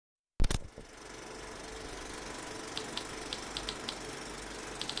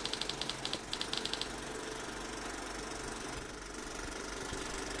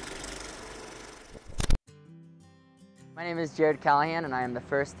My name is Jared Callahan, and I am the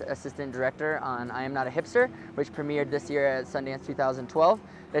first assistant director on I Am Not A Hipster, which premiered this year at Sundance 2012.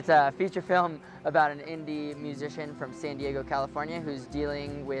 It's a feature film about an indie musician from San Diego, California, who's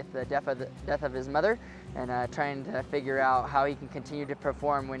dealing with the death of his mother and trying to figure out how he can continue to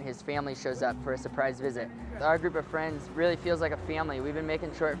perform when his family shows up for a surprise visit. Our group of friends really feels like a family. We've been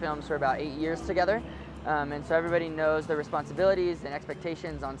making short films for about 8 years together, and so everybody knows their responsibilities and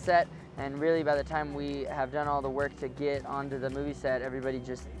expectations on set. And really, by the time we have done all the work to get onto the movie set, everybody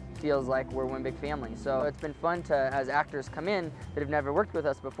just feels like we're one big family. So it's been fun to, as actors come in that have never worked with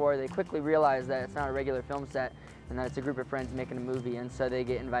us before, they quickly realize that it's not a regular film set and that it's a group of friends making a movie, and so they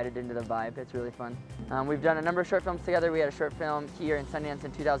get invited into the vibe. It's really fun. We've done a number of short films together. We had a short film here in Sundance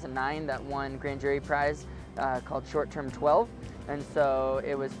in 2009 that won Grand Jury Prize called Short Term 12. And so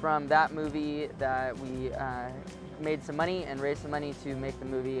it was from that movie that we made some money and raised some money to make the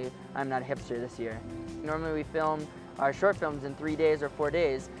movie I'm Not A Hipster this year. Normally we film our short films in 3 days or 4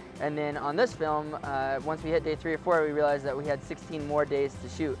 days, and then on this film, once we hit day 3 or 4, we realized that we had 16 more days to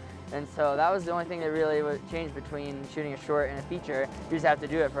shoot. And so that was the only thing that really changed between shooting a short and a feature. You just have to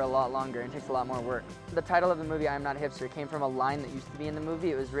do it for a lot longer, and it takes a lot more work. The title of the movie, I'm Not A Hipster, came from a line that used to be in the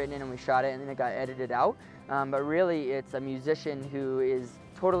movie. It was written in and we shot it, and then it got edited out. But really, it's a musician who is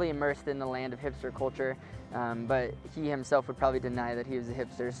totally immersed in the land of hipster culture, but he himself would probably deny that he was a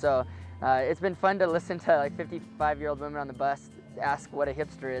hipster. So it's been fun to listen to like 55-year-old women on the bus ask what a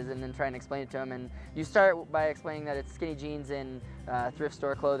hipster is and then try and explain it to them. And you start by explaining that it's skinny jeans and thrift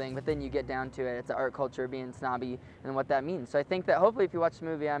store clothing, but then you get down to it. It's art culture, being snobby, and what that means. So I think that hopefully if you watch the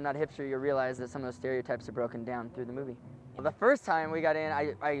movie I'm Not A Hipster, you'll realize that some of those stereotypes are broken down through the movie. The first time we got in,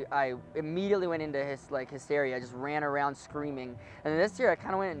 I immediately went into hysteria. I just ran around screaming. And then this year I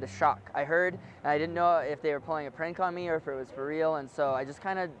kind of went into shock. I heard, and I didn't know if they were pulling a prank on me or if it was for real, and so I just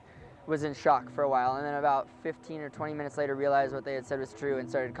kind of was in shock for a while, and then about 15 or 20 minutes later realized what they had said was true and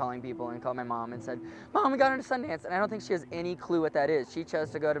started calling people and called my mom and said, "Mom, we got into Sundance," and I don't think she has any clue what that is. She chose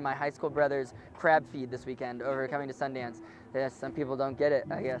to go to my high school brother's crab feed this weekend over coming to Sundance. Yes, some people don't get it,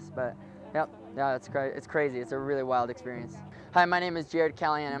 I guess, but yep, yeah, it's crazy. It's a really wild experience. Hi, my name is Jared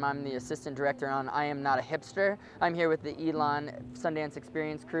Callahan, and I'm the assistant director on I Am Not A Hipster. I'm here with the Elon Sundance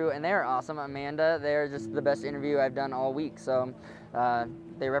Experience crew, and they're awesome. Amanda, they're just the best interview I've done all week, so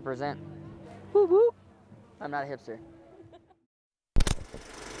they represent. Woo woo! I'm Not A Hipster.